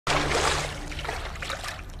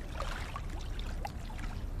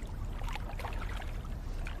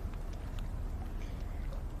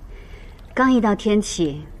刚一到天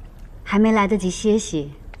启，还没来得及歇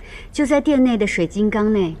息，就在殿内的水晶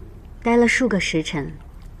缸内待了数个时辰，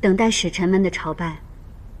等待使臣们的朝拜。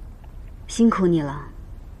辛苦你了。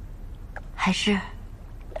还是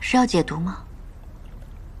要解毒吗？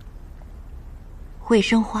卫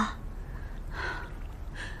生花，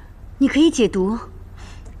你可以解毒。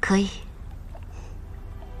可以。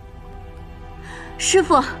师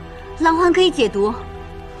傅，狼环可以解毒。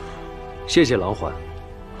谢谢狼环，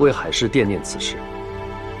为海市惦念此事。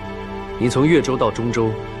你从越州到中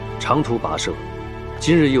州，长途跋涉，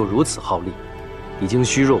今日又如此耗力，已经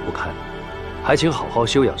虚弱不堪，还请好好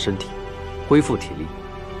休养身体，恢复体力，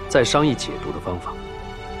再商议解毒的方法。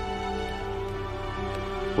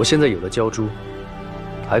我现在有了鲛珠，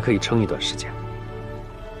还可以撑一段时间。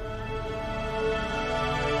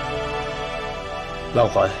狼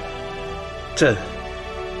环，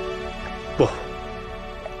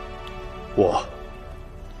我，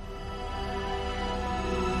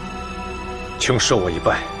请受我一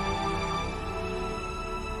拜。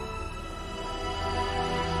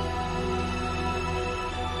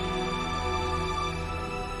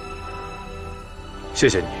谢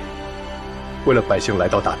谢你，为了百姓来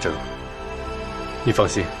到大征。你放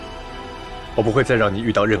心，我不会再让你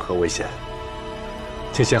遇到任何危险。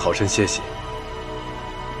请先好生歇息。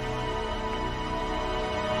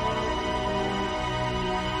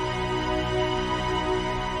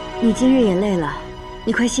你今日也累了，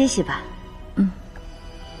你快歇息吧。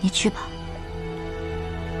你去吧。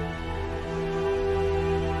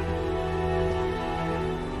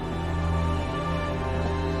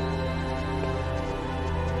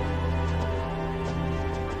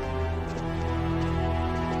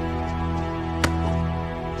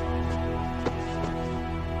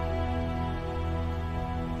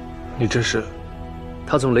你这是？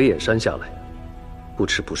他从雷眼山下来，不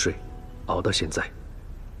吃不睡，熬到现在。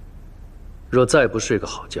若再不睡个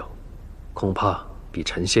好觉，恐怕比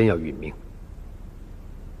陈仙要殒命。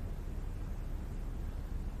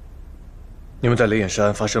你们在雷眼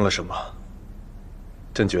山发生了什么？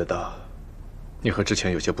朕觉得你和之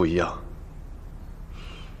前有些不一样。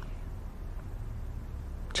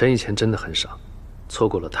臣以前真的很傻，错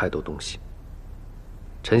过了太多东西。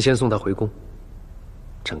臣先送他回宫，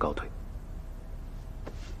臣告退。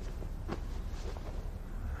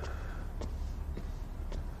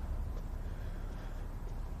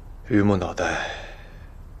榆木脑袋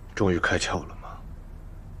终于开窍了吗？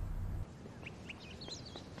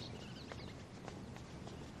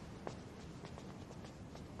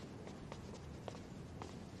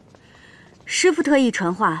师傅特意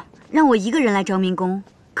传话，让我一个人来昭明宫，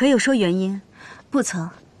可有说原因？不曾，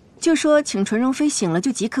就说请纯容妃醒了就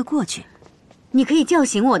即刻过去。你可以叫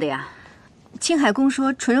醒我的呀。青海宫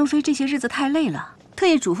说纯容妃这些日子太累了，特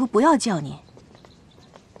意嘱咐不要叫你。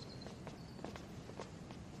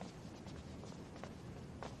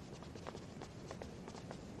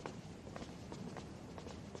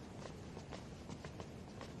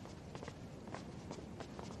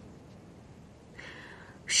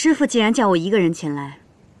师傅既然叫我一个人前来，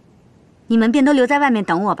你们便都留在外面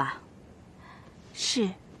等我吧。是。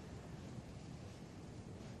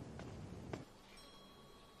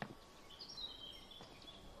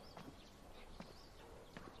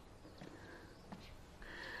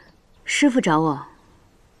师傅找我。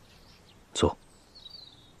坐。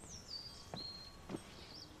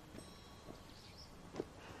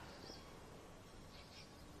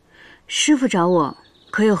师傅找我，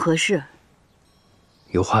可有何事？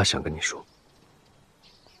有话想跟你说。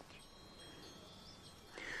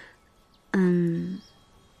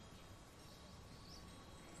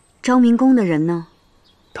昭明宫的人呢？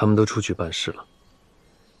他们都出去办事了。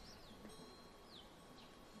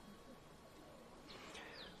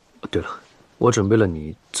对了，我准备了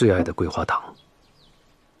你最爱的桂花糖。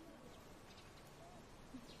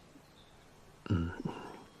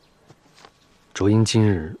卓英今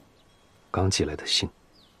日刚寄来的信。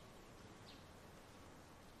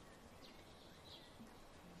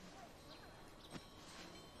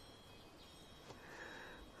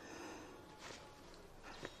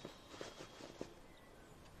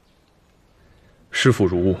师父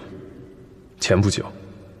如误，前不久，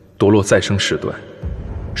多洛再生事端，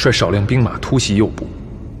率少量兵马突袭右部。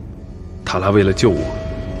塔拉为了救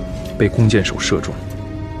我，被弓箭手射中，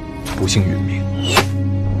不幸殒命。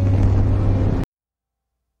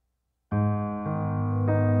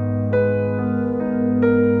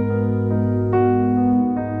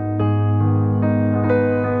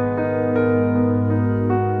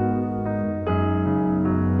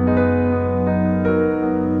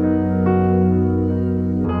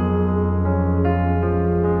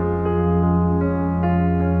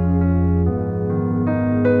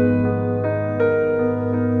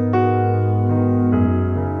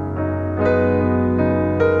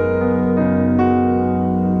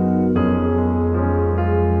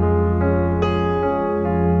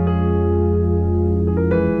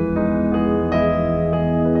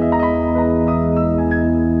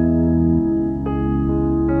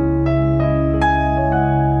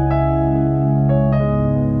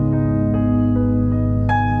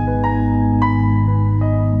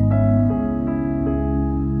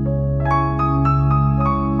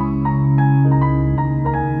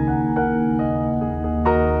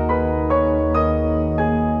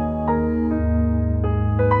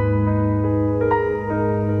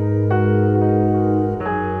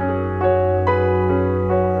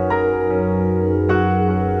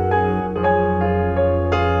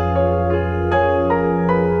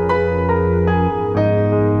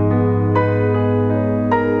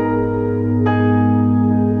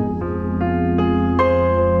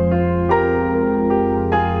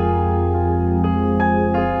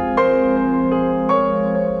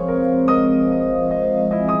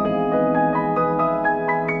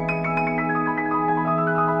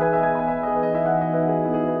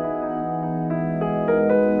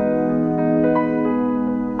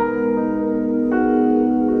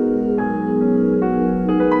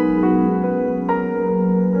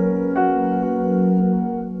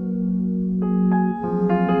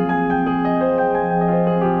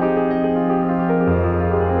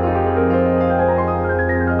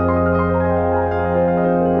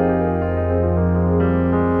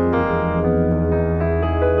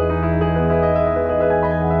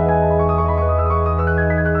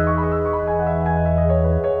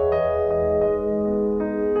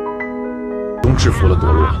制服了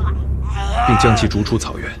夺落，并将其逐出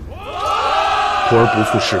草原，徒而不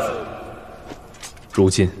复弑父。如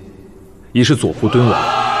今已是左部敦煌，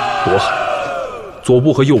渤海，左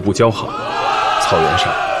部和右部交好，草原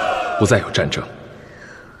上不再有战争。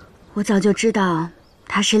我早就知道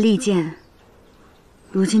他是利剑，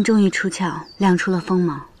如今终于出鞘，亮出了锋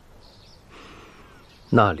芒。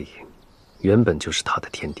那里原本就是他的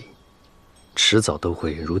天地，迟早都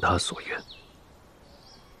会如他所愿。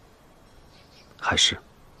还是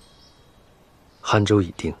汉州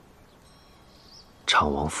已定，昶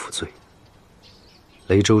王负罪，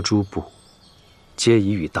雷州诸部皆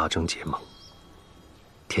已与大征结盟，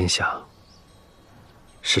天下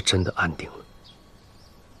是真的安定了。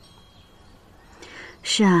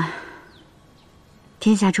是啊，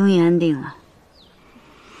天下终于安定了。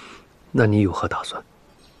那你有何打算？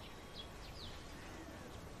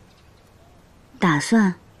打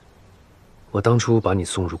算？我当初把你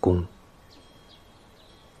送入宫，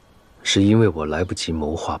是因为我来不及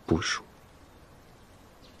谋划部署。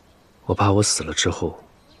我怕我死了之后，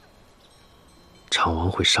昶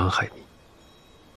王会伤害你。